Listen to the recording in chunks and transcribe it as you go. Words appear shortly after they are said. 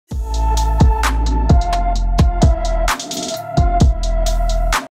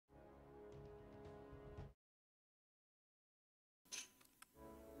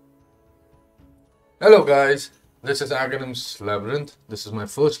Hello guys, this is Academ's Labyrinth. This is my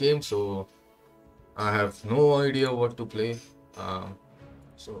first game, so I have no idea what to play.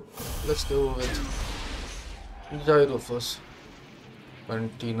 So let's go with Gyro first.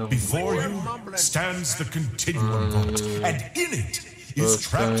 Continuum. Before you stands the Continuum Vault, and in it is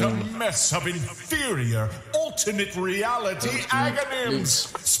trapped a mess of inferior, alternate reality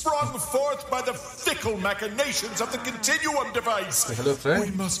agonyms, sprung forth by the fickle machinations of the Continuum device. Hello friend.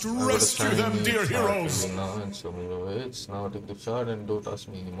 We must rescue them, dear heroes. Now and so many ways. Now take the shard and don't ask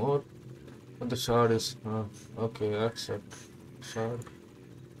me anymore. But the shard is okay. Accept shard.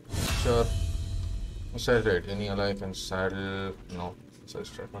 Sure. Besides, right? Any ally can saddle. No. Says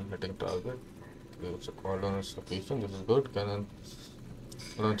track on hitting target. Okay, it's a call on its location. This is good. Cannon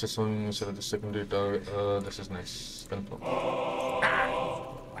launch a swimming missile at the secondary target. This is nice. Confirm.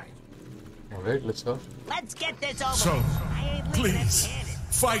 Alright, let's go. Let's get this over. So, I ain't leaving please,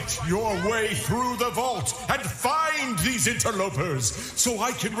 empty-handed. fight your way through the vault and find these interlopers so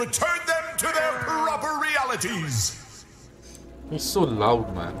I can return them to their proper realities. He's so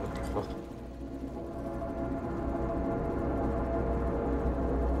loud, man. What the fuck?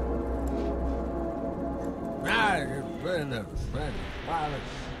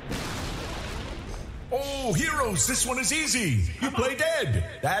 Oh, heroes, this one is easy. You play dead.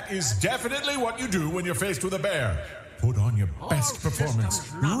 That is definitely what you do when you're faced with a bear. Put on your best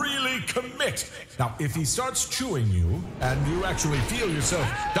performance. Really commit. Now, if he starts chewing you, and you actually feel yourself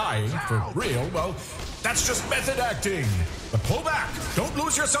dying for real, well, that's just method acting. But pull back. Don't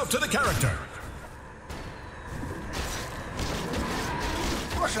lose yourself to the character.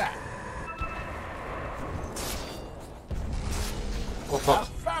 What's that? Oh fuck.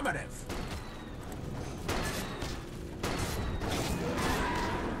 Affirmative.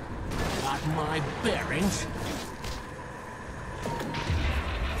 Got my bearings.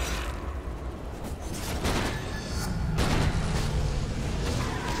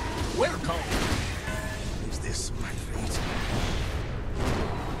 Welcome. Is this my fate?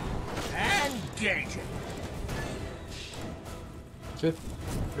 Engaging. Okay.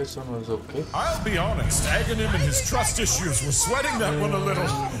 This one was okay. I'll be honest, Aghanim and his trust issues were sweating that one a little.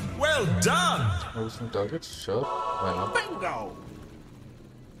 Well done! Noticing targets? Sure. Why not? Bingo.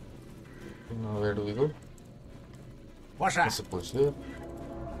 Now where do we go? What's I that? suppose here.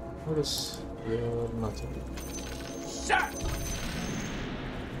 What is here? Nothing. Sir.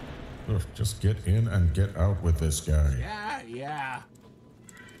 Ugh, just get in and get out with this guy. Yeah.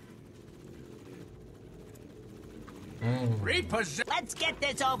 Repossess. Let's get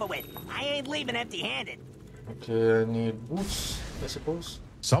this over with. I ain't leaving empty-handed. Okay, I need boots, I suppose.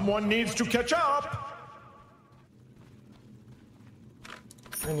 Someone needs to catch up!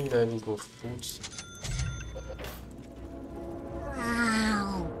 I will go for boots.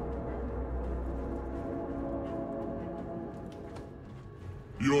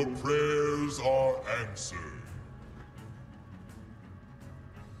 Your prayers are answered.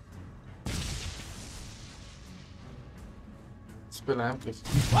 Spell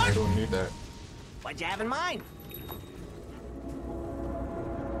amplifier. I don't need that. What you have in mind?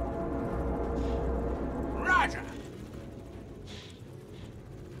 Roger.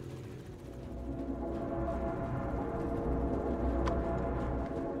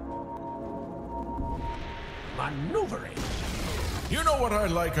 Maneuvering. You know what I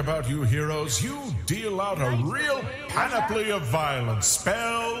like about you heroes? You deal out a real panoply of violence.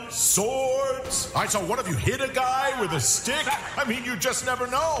 Spells, swords. I saw one of you hit a guy with a stick. I mean, you just never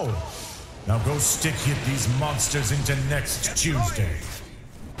know. Now go stick hit these monsters into next Tuesday.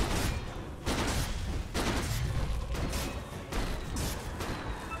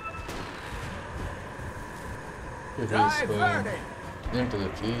 Diverting. Into the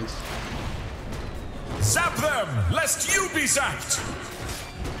trees. Zap them, lest you be zapped!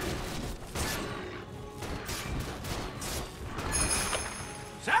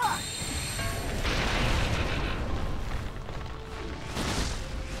 Sir.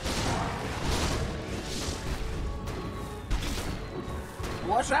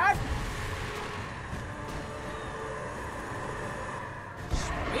 What's that?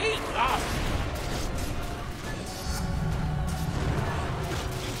 Speak up.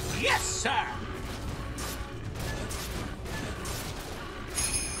 Yes, sir.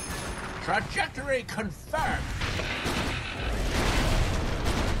 Trajectory confirmed.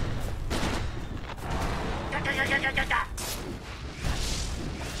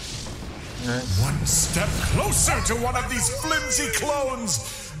 Nice. One step closer to one of these flimsy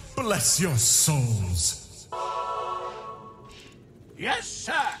clones. Bless your souls. Yes,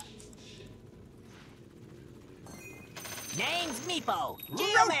 sir. Name name's Meepo.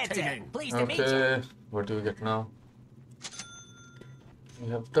 Geomancer. Rotating. Pleased to meet you. Okay, what do we get now? We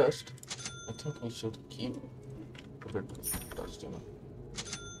have dust. I think we should keep a bit of dust, you know.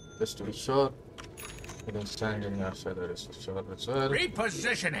 Just to be sure. We can stand in your side, there is a sure as well.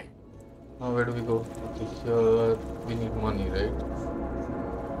 Repositioning. Now where do we go? Okay, here we need money, right?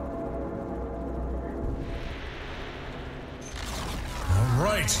 All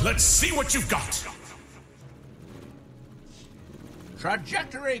right, let's see what you've got.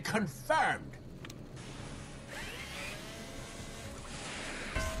 Trajectory confirmed.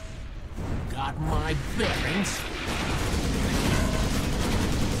 Got my bearings.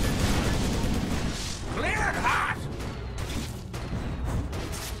 Cleared hot.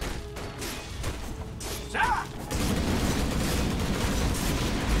 Sir,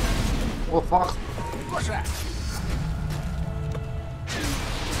 Oh fuck! what's that?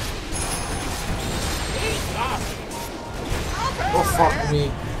 Eat off. Oh fuck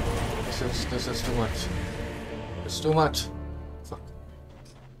me! This is too much. It's too much. Fuck.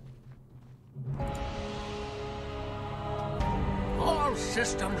 All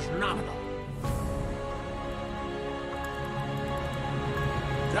systems nominal.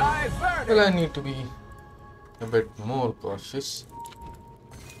 Diverted. Well, I need to be a bit more cautious.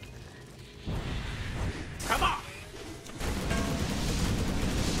 Come on.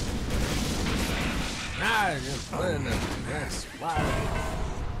 Now just put in this fire.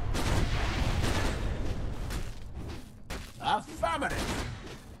 Affirmative.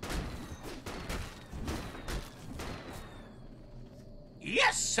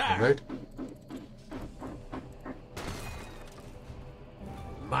 Yes, sir. Alright?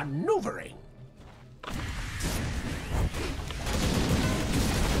 Maneuvering.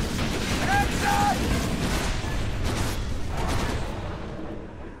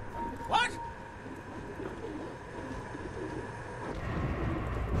 What?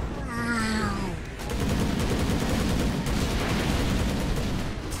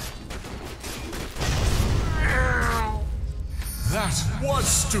 That was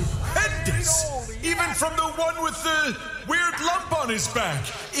stupendous! Even from the one with the weird lump on his back.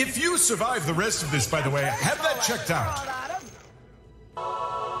 If you survive the rest of this, by the way, have that checked out.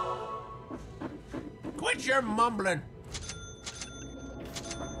 Quit your mumbling.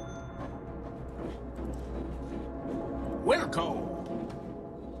 Wilco.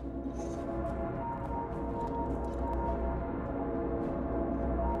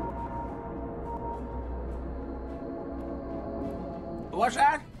 What's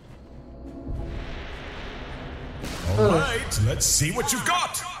that? All right, let's see what you've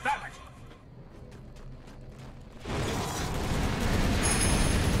got.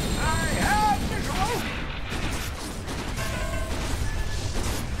 I have visual.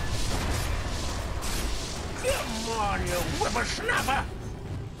 Come on, you whippersnapper.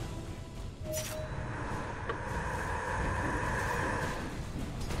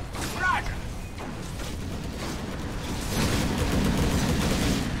 Roger.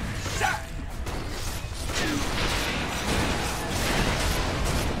 Sir.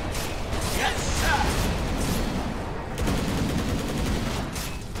 Yes, sir.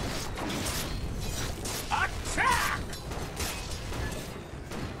 Attack!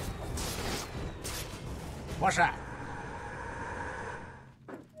 What's that?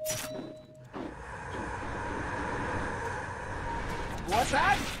 What's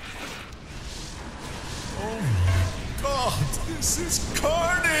that? God, this is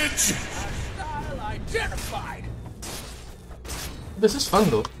carnage! Style identified. This is fun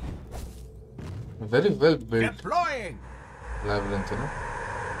though. Very well built Deploying. labyrinth, you know.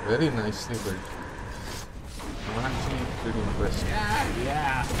 Very nicely built. I'm actually pretty impressed.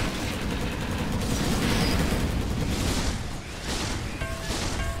 Yeah.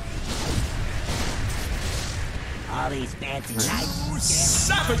 All these fancy knights.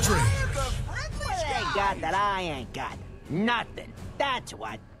 Savagery! What they got that I ain't got? Nothing. That's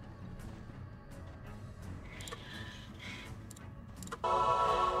what.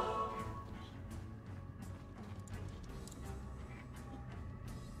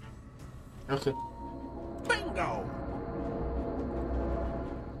 Okay. Bingo.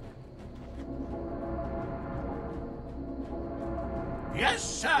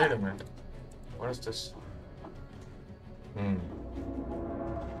 Yes, Wait a sir. minute. What is this?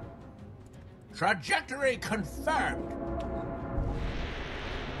 Trajectory confirmed.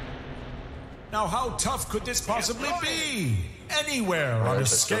 Now, how tough could this possibly be? Anywhere on a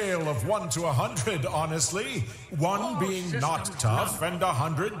that's scale of 1 to 100, honestly. 1 being not tough, and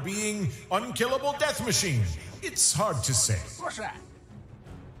 100 being unkillable death machine. It's hard to say. What's that?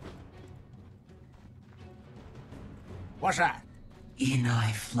 What's that? In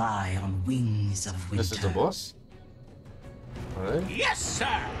I fly on wings of winter. This is the boss? Alright. Yes,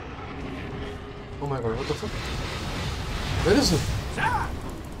 sir. Oh my god, what the fuck? Where is he? Sir.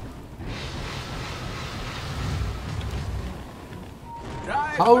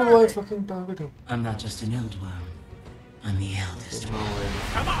 Drive How do I early. fucking target him? I'm not just an old worm. I'm the eldest. There's no way.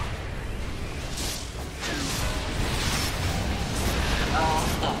 Come on.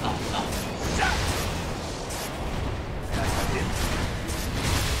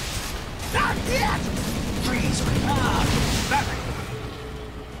 Not yet. Freeze me.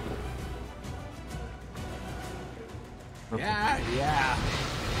 Okay. Yeah.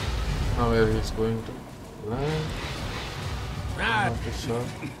 Now where he's going to land. Ah, Not too sure.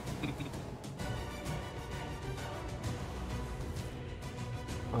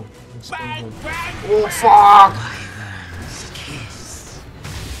 Oh, he's bang, going bang. Oh fuck! Wyvern's kiss.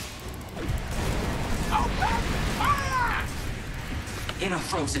 Open fire. In a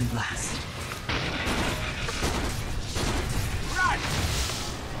frozen blast. Run.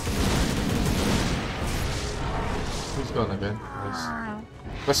 He's gone again. Nice.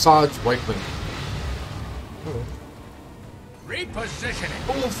 Massage White Wing. Oh. Repositioning.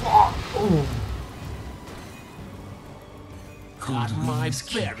 Oh fuck! Oh. Got my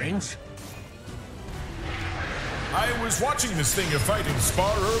bearings. I was watching this thing of fighting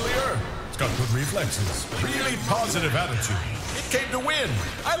spar earlier. It's got good reflexes. Really positive attitude. It came to win.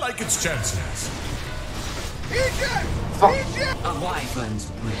 I like its chances. Fuck! A wyvern's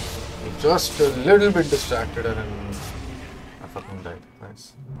breath. Just a little bit distracted and I fucking died.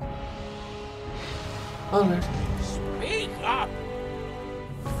 Nice. Alright. Speak up.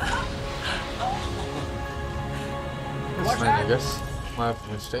 It's What's fine, I that? guess. My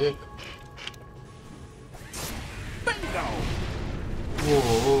mistake. Bingo. Whoa,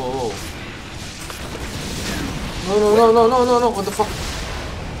 whoa, whoa. No. What the fuck?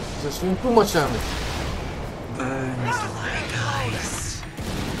 This is doing too much damage. Burns like ice.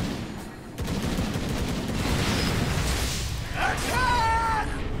 Attack.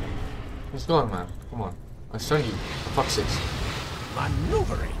 He's gone, man. Come on. I stunned you. For fuck's sakes.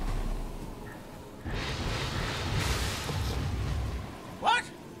 Maneuvering. What?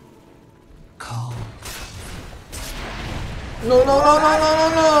 Cold. No.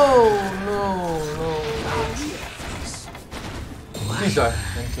 Please die.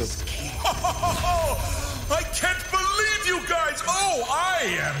 Thank you. I can't believe you guys! Oh, I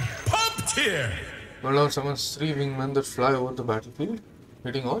am pumped here! Well, now someone's 3 wingmen that fly over the battlefield,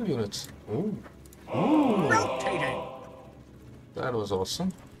 hitting all units. Ooh. Rotating. That was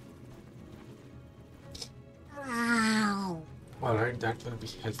awesome. Alright, that will be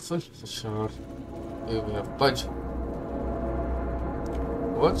helpful for sure. Here we have Budge.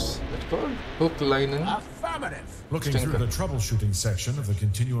 What's it called? Hook, line, and Affirmative. Looking Stinker. through the troubleshooting section of the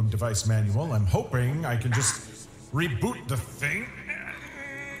Continuum Device Manual, I'm hoping I can just reboot the thing.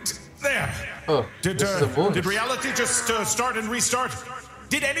 There! Oh, this is a bonus. Did reality just start and restart?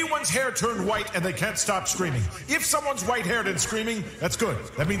 Did anyone's hair turn white and they can't stop screaming? If someone's white-haired and screaming, that's good.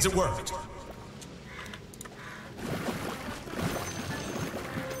 That means it worked.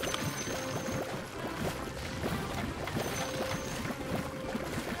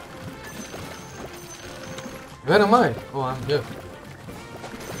 Where am I? Oh, I'm here.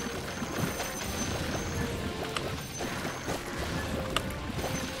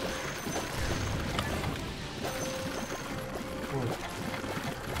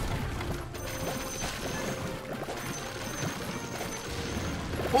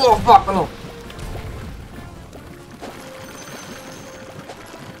 Oh fuck, no.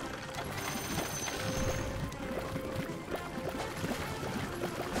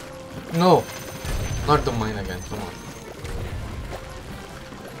 No, not the mine again, come on.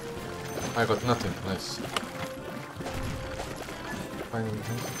 I got nothing, nice. Find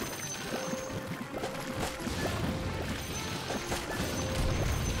anything.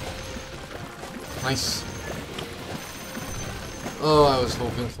 Nice. Oh, I was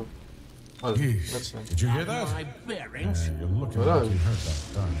hoping for. Well, Jeez. that's nice. Did you hear that? My bearings. You're looking Well, like you heard that,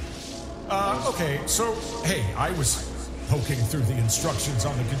 darn. Okay, so, hey, I was poking through the instructions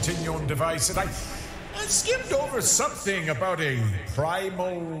on the Continuum device and I skimmed over something about a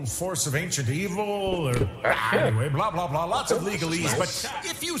primal force of ancient evil or anyway, blah, blah, blah, lots of legalese, but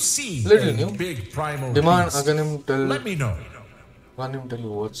if you see Little a new. big primal Demand beast, again tell. let me know. Can him tell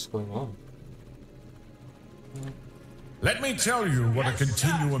you what's going on? Let me tell you what a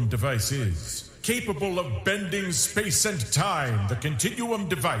Continuum device is. Capable of bending space and time, the Continuum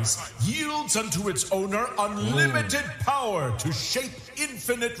device yields unto its owner unlimited power to shape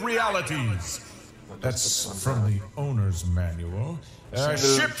infinite realities. That's from the owner's manual.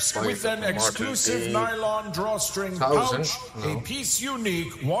 Ships with an exclusive nylon drawstring pouch, a piece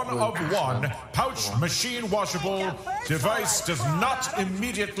unique, one of one, pouch machine washable, device does not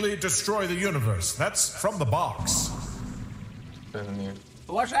immediately destroy the universe. That's from the box.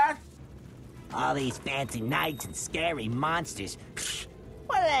 What's that? All these fancy knights and scary monsters. Pfft,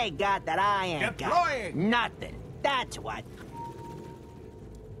 what do they got that I ain't got? Nothing. That's what.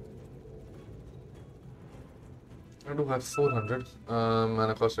 I do have 400.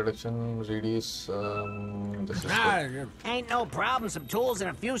 Mana cost reduction, reduce. This is good. Ain't no problem. Some tools and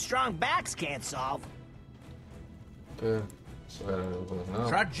a few strong backs can't solve. Okay, so where are we going now?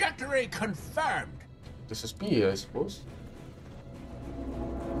 Trajectory confirmed. This is P, I suppose.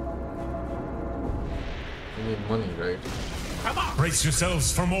 You need money, right? Come on. Brace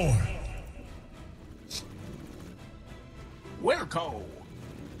yourselves for more. Wilco.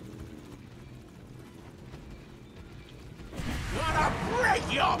 Gonna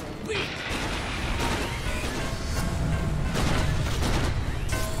break your beak.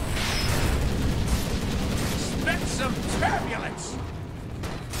 Expect some turbulence.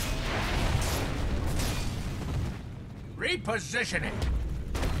 Repositioning.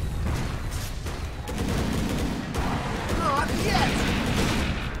 Not yet.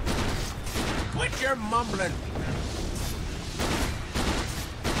 Quit your mumbling.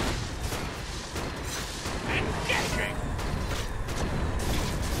 Engaging.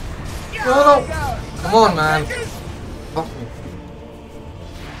 No! Come on, man. Fuck me.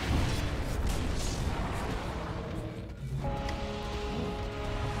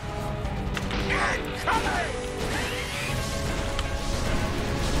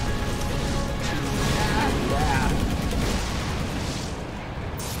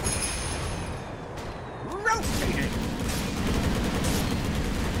 Rotating.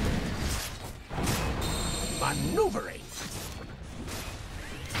 Maneuvering.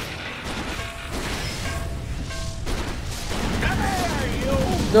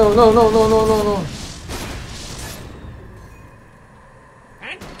 No.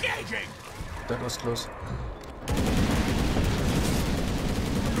 Engaging. That was close.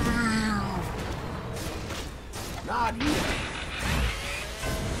 Not yet.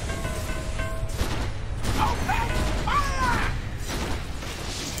 Open fire!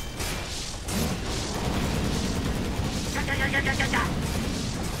 Ga.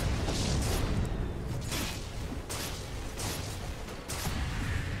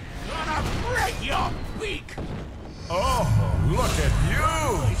 Gonna break your beak! Oh, look at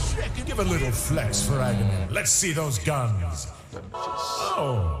you! Give a little flex for agony. Let's see those guns.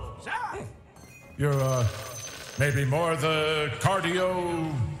 Oh, you're, maybe more the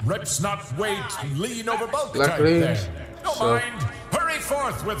cardio, reps not weight, lean over bulk type there. Don't mind. Hurry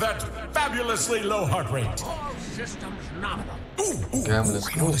forth with that fabulously low heart rate. All systems nominal. I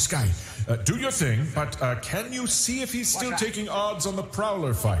know this guy. Do your thing, but can you see if he's still taking odds on the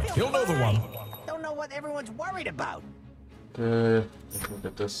Prowler fight? He'll know the one. Don't know what everyone's worried about. Okay, look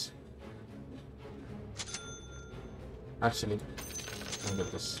at this. Actually, look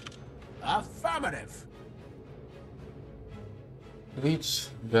at this. Affirmative. Reach,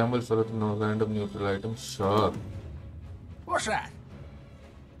 gamble for a random neutral item. Sure. What's that?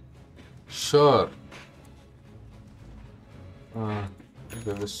 Sure.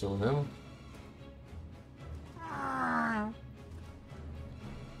 Give this to him.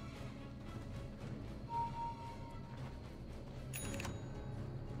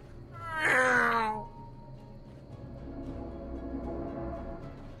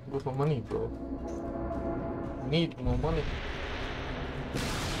 Go for money, bro. Need more money.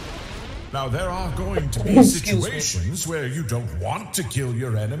 Now, there are going to be situations where you don't want to kill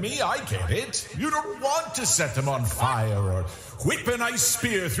your enemy. I get it. You don't want to set them on fire or whip an ice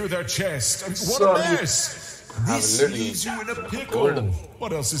spear through their chest. What a mess! This leaves you in a pickle.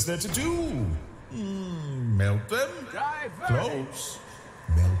 What else is there to do? Melt them? Close.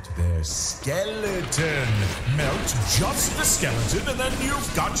 Melt their skeleton. Melt just the skeleton, and then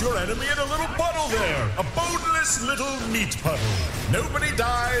you've got your enemy in a little puddle there. A boneless little meat puddle. Nobody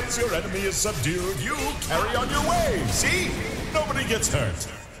dies, your enemy is subdued, you carry on your way. See? Nobody gets hurt.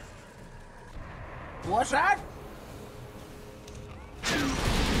 What's that?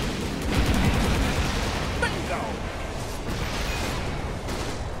 Bingo!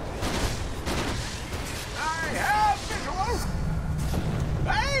 I have visual!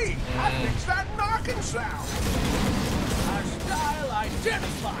 Hey! I fixed that knocking sound! A style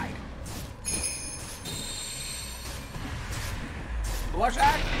identified! What's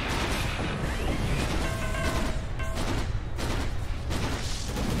that?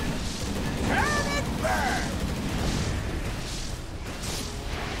 Turn it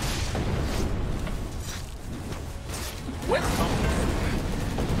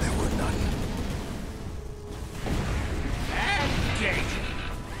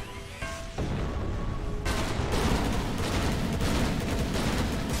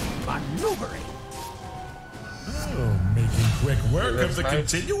the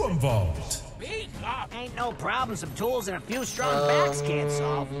continuum vault. Ain't no problem some tools and a few strong backs can't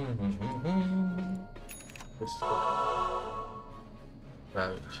solve.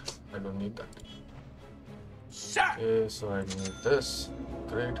 Right, I don't need that. Sir! Okay, so I need this.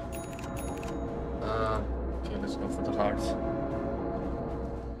 Great. Okay, let's go for the hearts.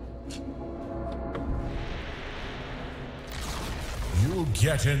 You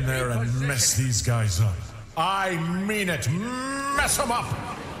get in there and mess these guys up. I mean it. Mess them up.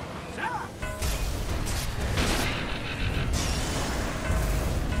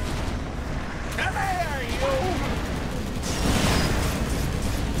 Come here, you!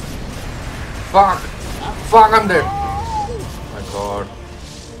 Fuck! Fuck, I'm dead! Oh my god.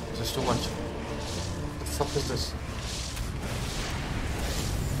 This is too much. What the fuck is this?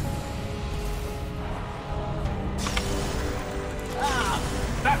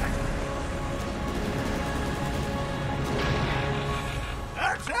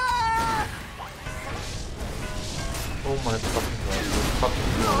 Attack! Oh my fucking god. Fucking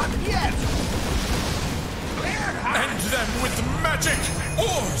Not yet! Cleared high! End them with magic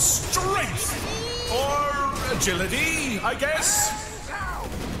or strength or agility, I guess.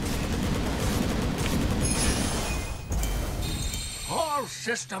 All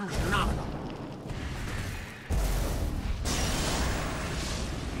systems nominal.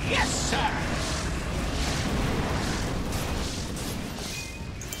 Yes, sir!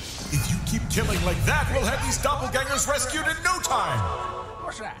 If you keep killing like that, we'll have these doppelgangers rescued in no time.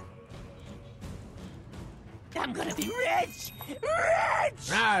 What's that? I'm gonna be rich!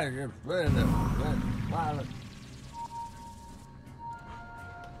 Rich!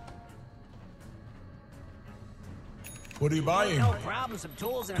 What are you buying? No problem some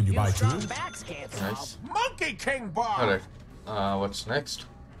tools and Can a you few buy strong two? backs can't solve. nice. Monkey King Bar! Alright. What's next?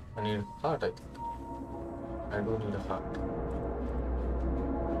 I need a heart, I think. I do need a heart.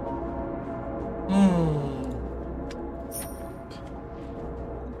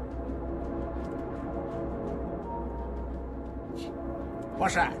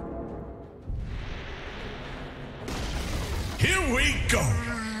 What's that? Here we go.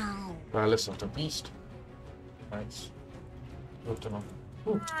 Palace of the Beast. Nice. Good to know.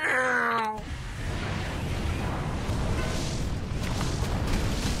 Ooh.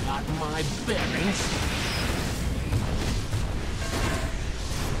 Got my bearings.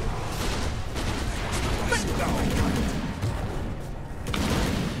 Bingo!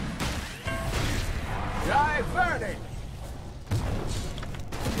 Diverting!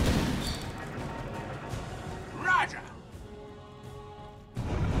 Roger!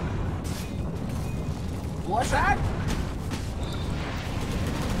 What's that?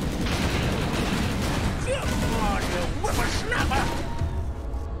 Come on, you whippersnapper!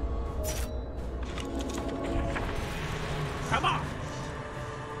 Come on!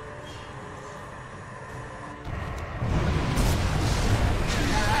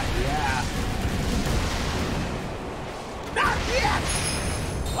 Yeah. Not yet!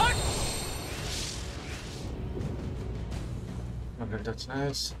 What? Okay, that's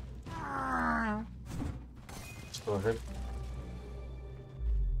nice. Let's go ahead.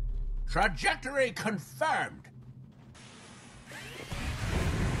 Trajectory confirmed.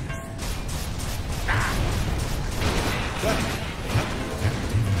 That can't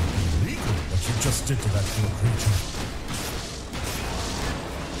even be legal, what you just did to that poor creature.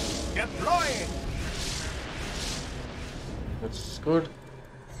 Deploying. That's good.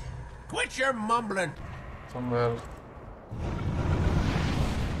 Quit your mumbling. Somewhere.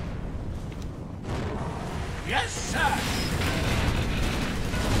 Yes, sir.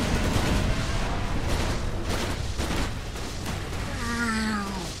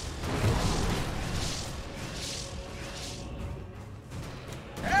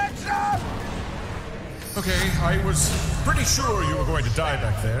 Heads up! Okay, I was pretty sure you were going to die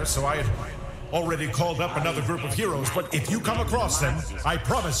back there, so I had already called up another group of heroes, but if you come across them, I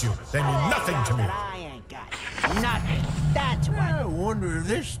promise you, they mean nothing to me. I ain't got nothing. That's what. I wonder if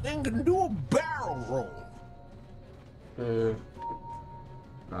this thing can do a barrel roll.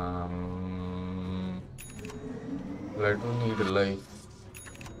 I don't need a life.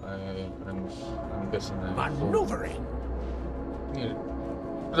 I'm guessing I Maneuvering. need it.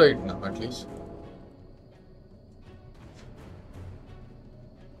 Right now, at least.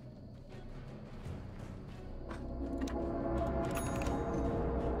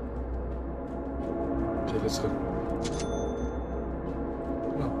 Okay, let's go.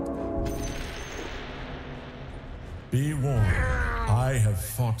 Be warned, I have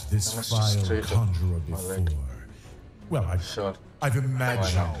fought this I must vile straight up conjurer my before. leg. Well, Sure. I've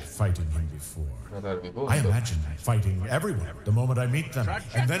imagined fighting him before. There we go. I imagine fighting everyone the moment I meet them,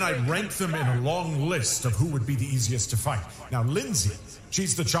 and then I'd rank them in a long list of who would be the easiest to fight. Now, Lindsay,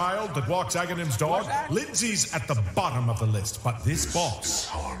 she's the child that walks Aghanim's dog. Lindsay's at the bottom of the list, but this boss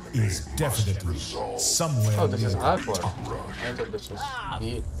is definitely somewhere Oh, this is near hard the one. top. I thought this was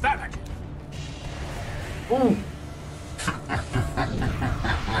weird. Fabric. Ooh!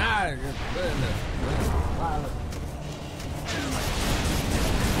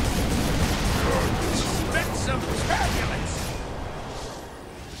 Spit some turbulence.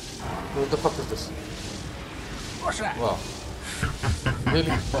 What the fuck is this? What's that? Wow.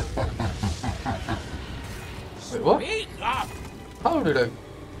 Really? Wait, what? Speak up. How did I?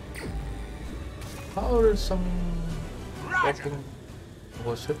 How did some Roger. fucking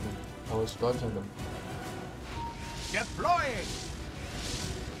was hitting me? I was dodging them. Deploying.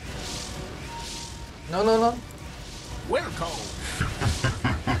 No, no, no. Wilco.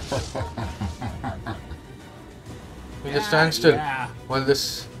 We just stand still yeah. while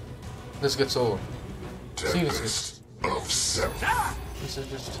this gets over. Seriously, Tempest of self. Ah, this is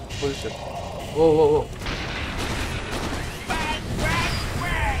just bullshit. Whoa, whoa, whoa. bang, bang,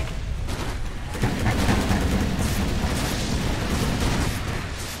 bang.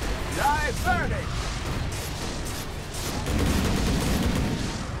 Diverting.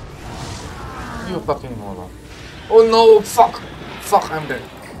 You fucking moron. Oh no, fuck! Fuck, I'm dead.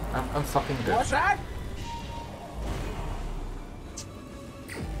 I'm fucking dead. What's that?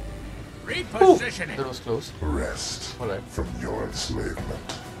 Ooh, Repositioning. that was close. Rest Alright. from your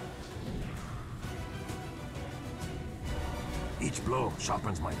enslavement. Each blow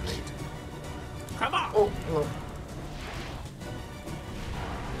sharpens my blade. Come on. Oh no.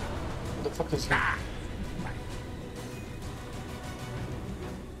 What the fuck is he? Ah.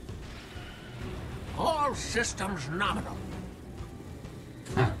 All systems nominal.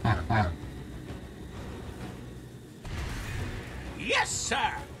 Yes,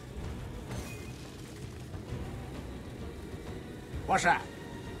 sir. What's that?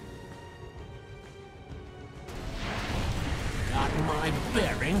 Got my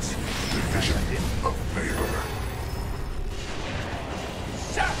bearings. Division of labor.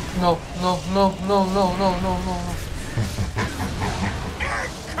 Sir, No, no, no, no, no, no, no, no, no.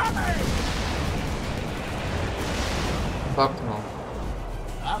 incoming. Fuck no.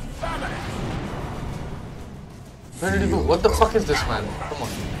 Affirmative. Where did he go? What the fuck is this man? Come on.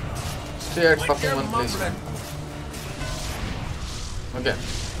 Stay at Quit fucking your one place. mumbling. Again.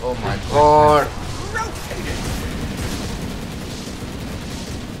 Oh my god. Rotated.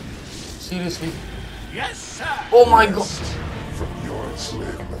 Seriously? Yes, sir. Oh my god. From your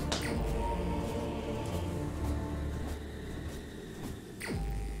enslavement.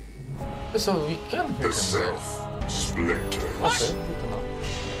 So we can hit The him there. self splinters. Okay, good to know.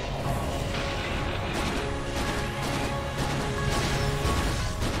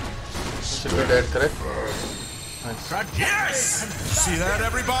 Should be dead, correct? Nice. Yes! See that,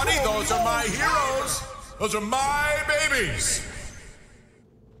 everybody? Those are my heroes. Those are my babies.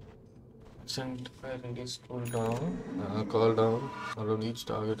 Send fire radius cooldown, call down around each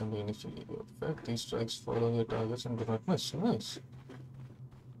target in the initial area effect. These strikes follow your targets and do not miss. Nice.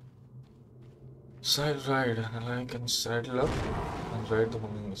 Side ride, and I can saddle up and ride the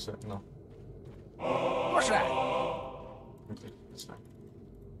moment you said no. What's that? Okay, that's fine.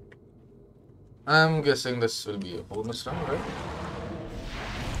 I'm guessing this will be a bonus round, right?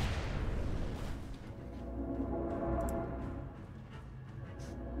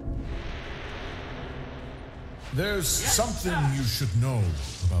 There's something you should know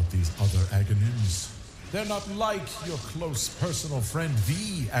about these other Aghanims. They're not like your close personal friend,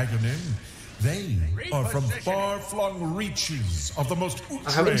 the Aghanim. They are from far-flung reaches of the most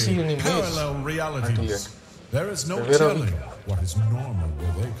I haven't seen any maze parallel until realities. yet. There is no Where are telling we? what is normal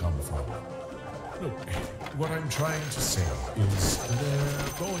where they come from. Look, what I'm trying to say is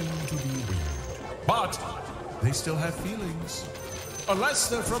they're going to be weird. But they still have feelings. Unless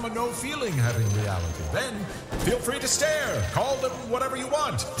they're from a no-feeling having reality. Then feel free to stare. Call them whatever you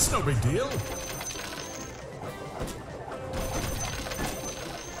want. It's no big deal.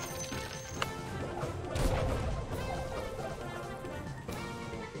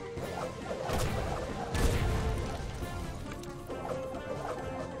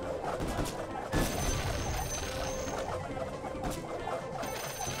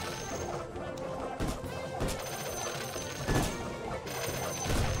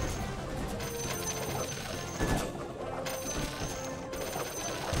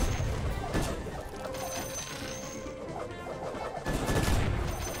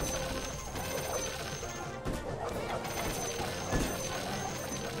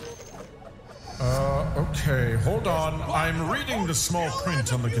 Okay, hold on. I'm reading the small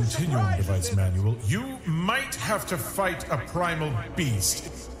print on the Continuum device manual. You might have to fight a primal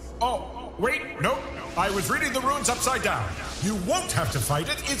beast. Oh, wait, no. I was reading the runes upside down. You won't have to fight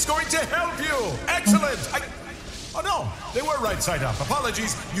it. It's going to help you. Excellent. Oh, no. They were right side up.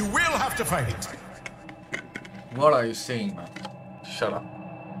 Apologies. You will have to fight it. What are you saying, man? Shut up.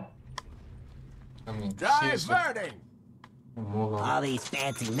 I mean, seriously. Diverting. Move on. All these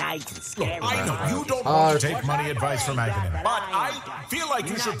fancy knights and scary I know you don't Ah, want to take money advice from Aghanim, but I feel like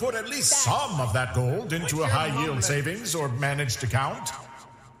you should put at least some of that gold into a high-yield savings or managed account.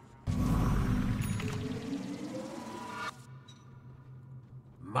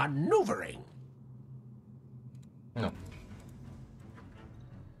 Maneuvering. No.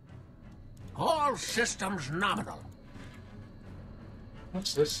 All systems nominal.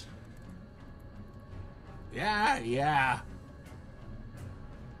 What's this? Yeah.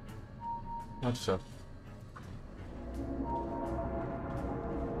 Not sure.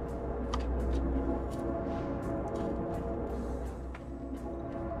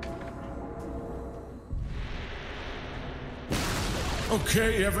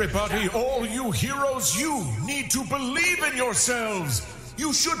 Okay, everybody, all you heroes, you need to believe in yourselves.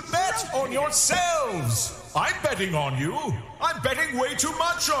 You should bet on yourselves. I'm betting on you. I'm betting way too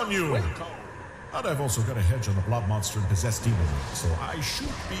much on you. But I've also got a hedge on the blob monster and possessed demon, so I should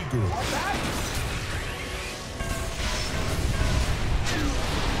be good.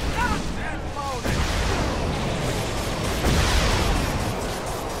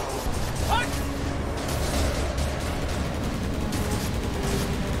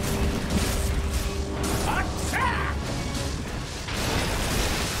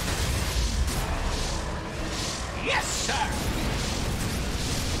 Yes, sir.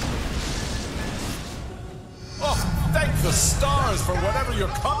 Oh, thank the stars for whatever you're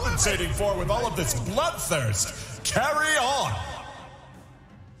compensating for with all of this bloodthirst. Carry on.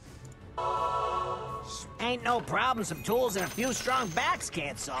 Ain't no problem some tools and a few strong backs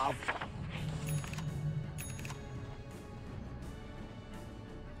can't solve.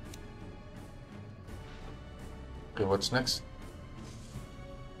 Okay, what's next?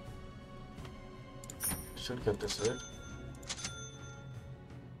 Should get this right.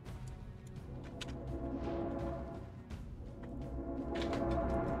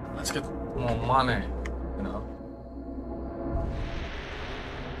 Let's get more money, you know.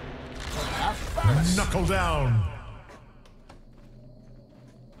 Knuckle down.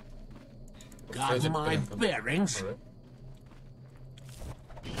 Got my bearings. Alright.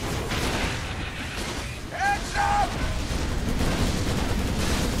 Heads up!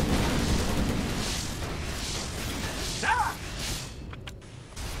 Ah!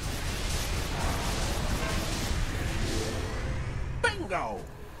 Bingo!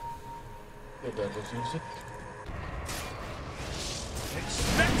 Okay, that was easy.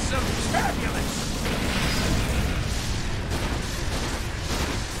 Expensive turbulence!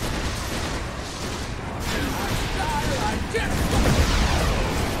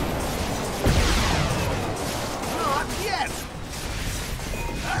 Not yet!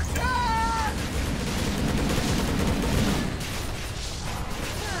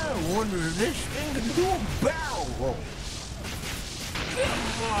 I wonder if this thing can do a barrel roll. Come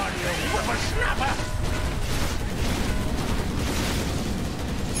on, you whippersnapper!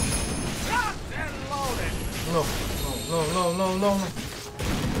 Locked and loaded! No.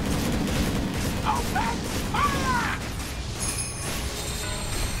 Open fire!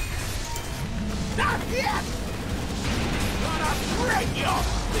 Not yet! Gonna break your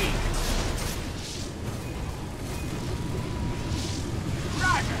feet!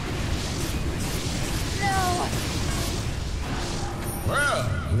 Roger! No! Well,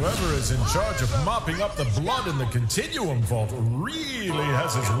 whoever is in charge of mopping up the blood in the Continuum Vault really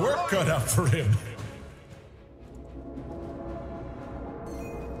has his work cut out for him.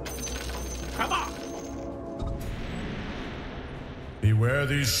 Come on! Beware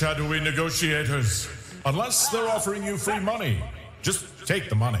these shadowy negotiators. Unless they're offering you free money, just take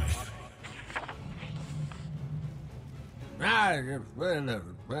the money.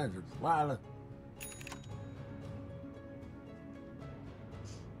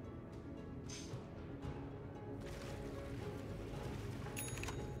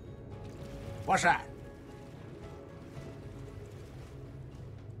 What's that?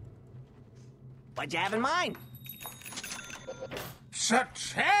 What'd you have in mind?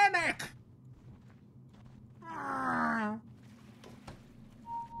 Satanic!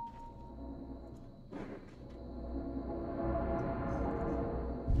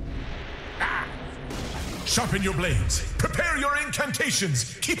 Sharpen your blades. Prepare your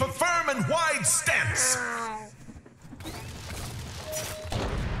incantations. Keep a firm and wide stance.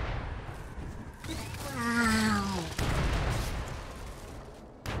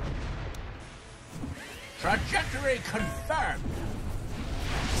 Trajectory confirmed.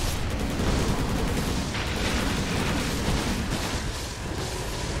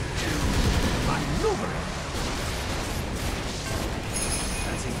 Maneuvering.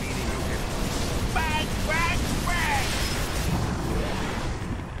 Fancy beating you here. Bang, bang, bang!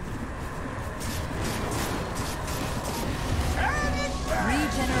 Turn it back!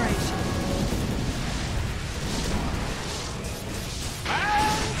 Regeneration.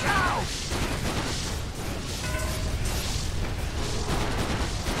 Hands out!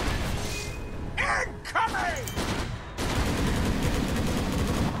 Incoming!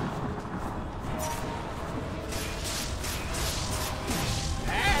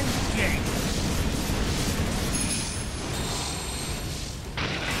 Engage!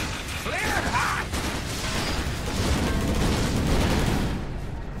 Clear hot!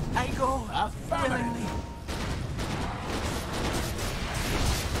 I go willingly.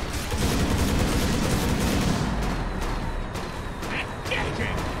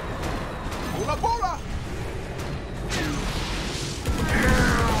 Engaging! Bula bula!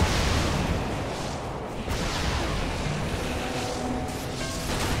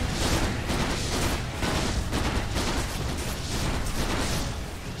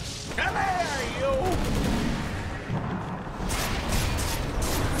 Come here, you!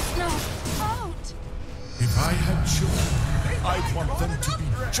 No, out. If I had children, I'd want them to be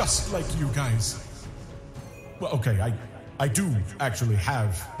just like you guys. Well, okay, I do actually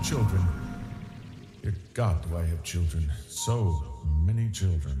have children. Dear God, do I have children. So many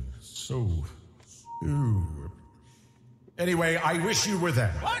children. So... Ooh. Anyway, I wish you were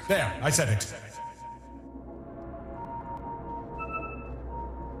them. There, I said it.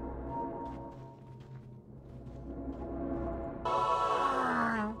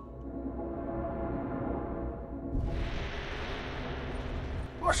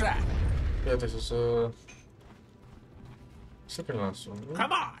 What's that? Yeah, this is second last one. Right?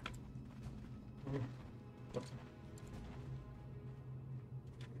 Come on!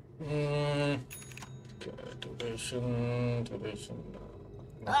 Okay, duration.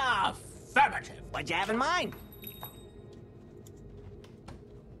 Affirmative. What'd you have in mind?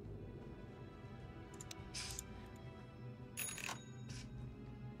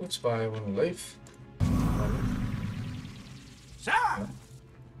 Let's buy one life. Sir!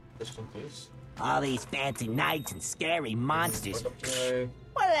 Just in case. All these fancy knights and scary monsters. What up to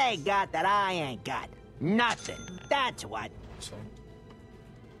What do they got that I ain't got? Nothing. That's what.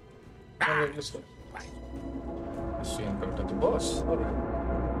 Alright, let's go. Let's see, encounter the boss. Alright.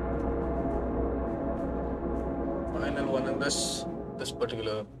 Final one in this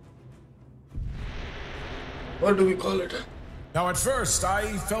particular. What do we call it? Now, at first, I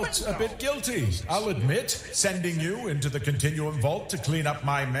felt a bit guilty, I'll admit, sending you into the Continuum Vault to clean up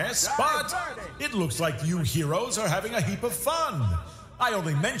my mess, but it looks like you heroes are having a heap of fun. I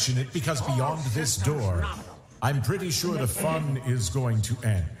only mention it because beyond this door, I'm pretty sure the fun is going to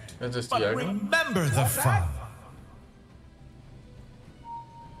end. Is this But the item? remember the fun.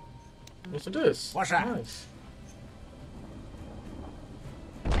 Yes, it is. What's that? Nice.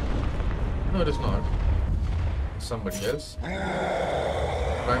 No, it is not. Somebody else.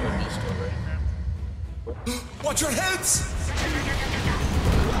 Random beast, alright. Watch your heads!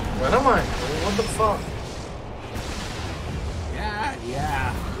 Where am I? What the fuck?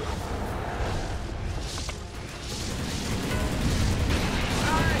 Yeah.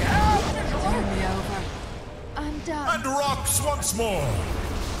 Turn me over. I'm done. And rocks once more!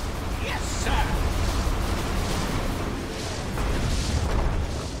 Yes, sir!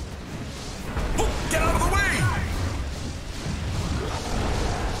 Oh, get out of the way!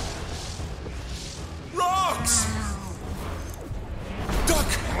 Rocks!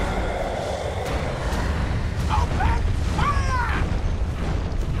 Duck! Open fire!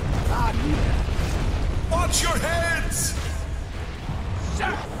 God, yeah. Watch your heads!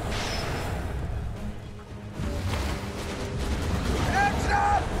 Sir! Heads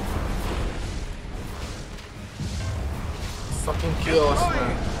up! Fucking chaos,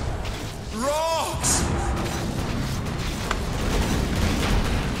 man. Rocks!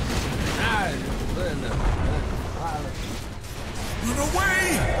 Run away!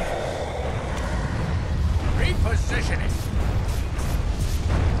 Repositioning.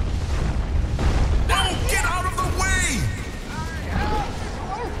 No! Get out of the way!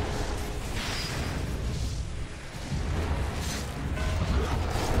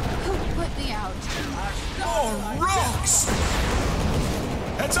 Who put me out? Oh, rocks!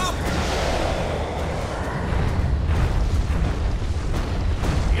 Heads up!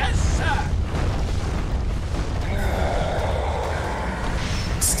 Yes, sir!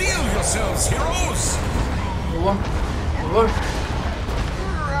 Steel yourselves, heroes! What? What?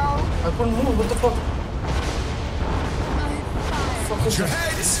 I couldn't move. What the fuck? Fuck is Your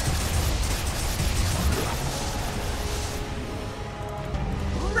that? heads!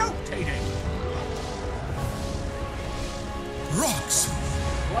 Rotating. Rocks!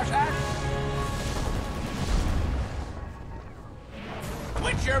 What's that?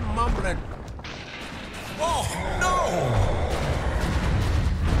 Quit your mumbling. Oh, no!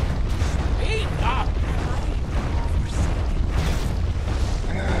 Speak up.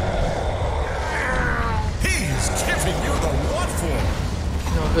 He's giving you the what for?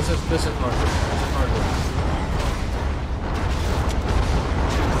 No, this is not good. This is not good.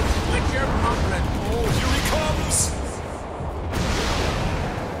 Quit your mumbling. Oh, here he comes!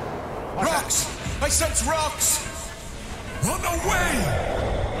 Rocks! I sense rocks! Run away!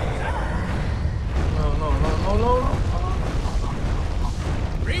 No.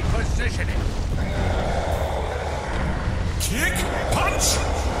 Repositioning. Kick! Punch!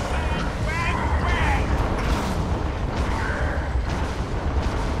 Bang, bang.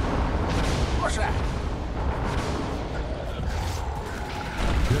 What's that?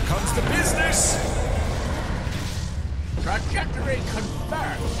 Here comes the business! Trajectory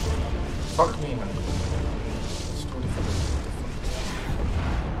confirmed. Fuck me, man. It's too difficult.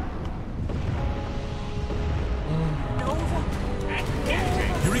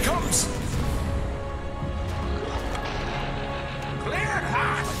 Engaging. Here he comes! Clear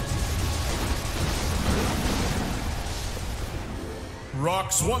hot.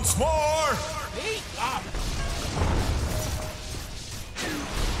 Rocks once more! Speak up.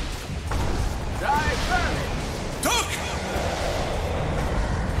 Diverting. Duck!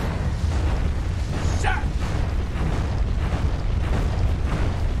 Shut.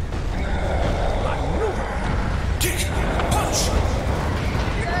 Maneuver. Kick! Punch!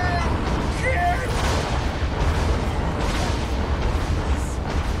 Kick.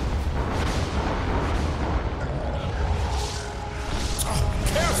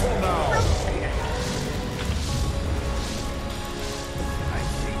 Careful now! Rotating. I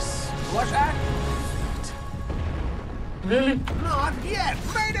face. What's that? Really? Not yet.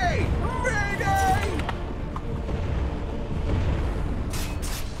 Mayday! Mayday!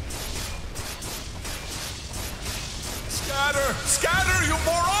 Scatter! Scatter, you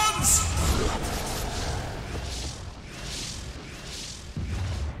morons!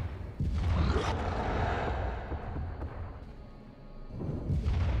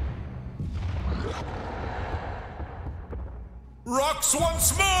 Rocks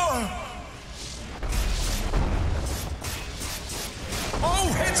once more!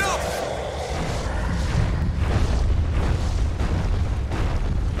 Oh, heads up!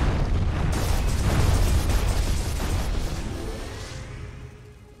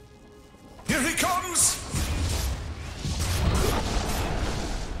 Here he comes!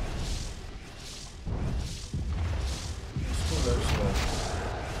 It's too very slow.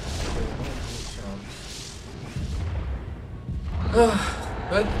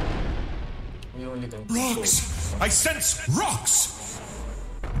 Well, we only can. Rocks! I sense rocks!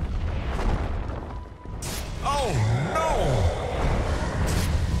 Oh no!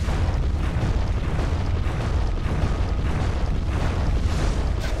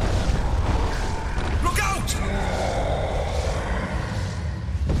 Look out!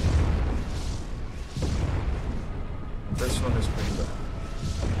 This one is pretty bad.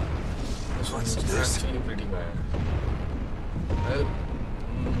 This one is actually pretty bad. Well,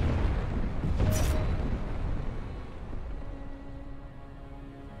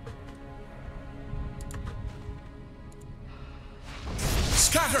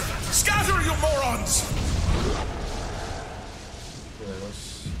 Scatter! Scatter, you morons! yeah, that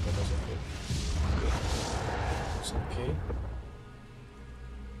was okay. It's okay.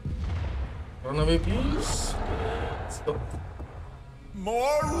 Run away, please. Let's go.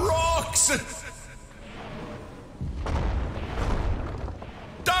 More rocks!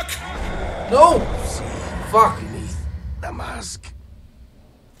 Duck! No! Fuck! The mask.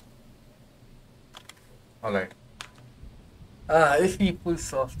 Alright. If he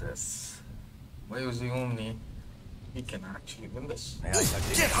pulls off this by using Omni, he can actually win this. Get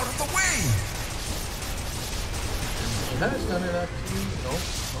out of the way! He has done it actually. No.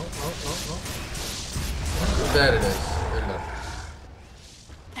 There it is. Well done.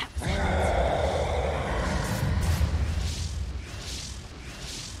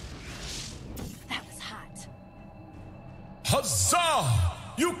 That was hot. Huzzah!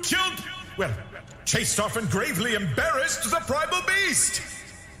 You killed... Well, chased off and gravely embarrassed the primal beast!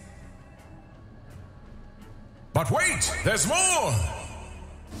 But wait, there's more!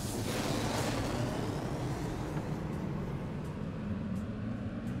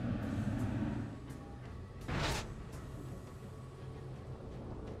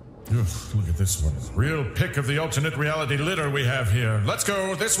 Look at this one. Real pick of the alternate reality litter we have here. Let's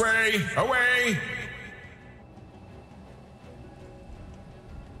go this way. Away.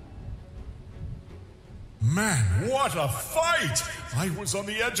 Man, what a fight! I was on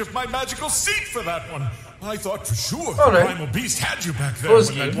the edge of my magical seat for that one. I thought for sure the Primal Beast had you back there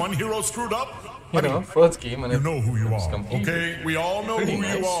when that one hero screwed up. First game, and you know who you are, completed. okay? We all know who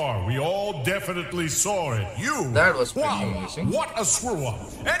you are. We all definitely saw it. That was pretty amazing. What a screw up.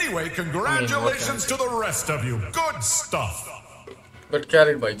 Anyway, congratulations to the rest of you. Good stuff. But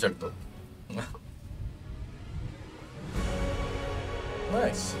carried by Chuck though.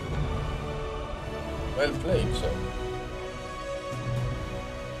 Nice. Well played, sir.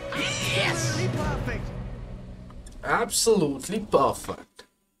 Yes! Perfect. Absolutely perfect.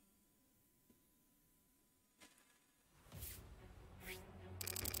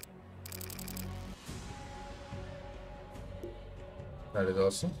 That is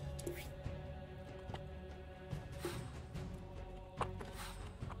awesome.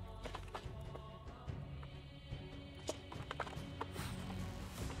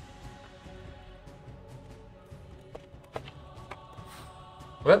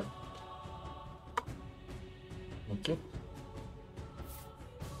 Well, thank you.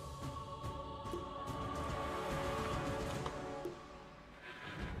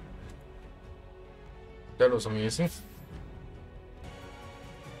 That was amazing.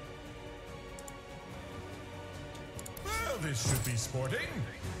 Well, this should be sporting.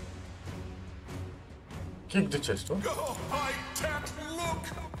 Kick the chest, huh? Oh, I can't look.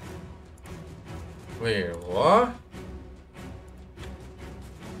 Wait, what?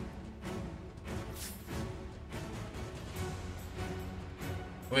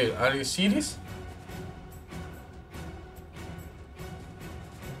 Wait, are you serious?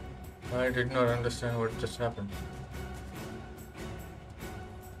 I did not understand what just happened.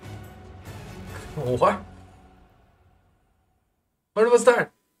 What? What was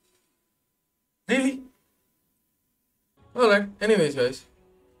that? Really? Alright, anyways guys.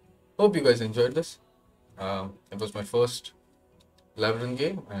 Hope you guys enjoyed this. It was my first Labyrinth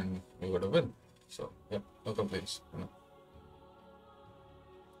game and we got a win. So yeah, no complaints. You know.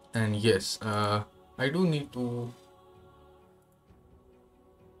 And yes, I do need to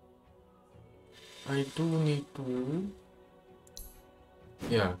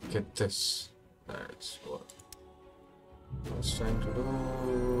yeah, get this. That's what I was trying to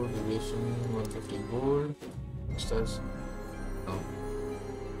do. Duration 150 gold. What's this? No.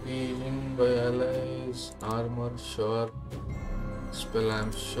 Healing by allies, armor, sure. Spell,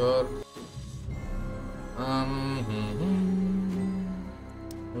 I'm sure.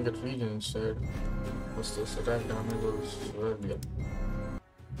 I get region instead. What's this? Attack damage or well, yeah.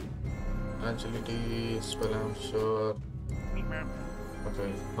 Agility, spell, I'm sure.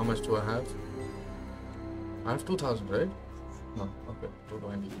 Okay, how much do I have? I have 2000, right? No, okay,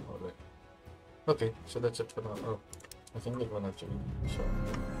 220. Alright. Okay, so that's it for now. Oh, I think it will actually. Sure.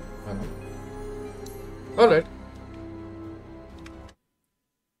 Why not? Alright.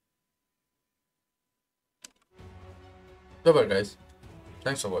 Bye bye, guys.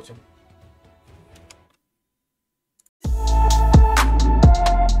 Thanks for watching.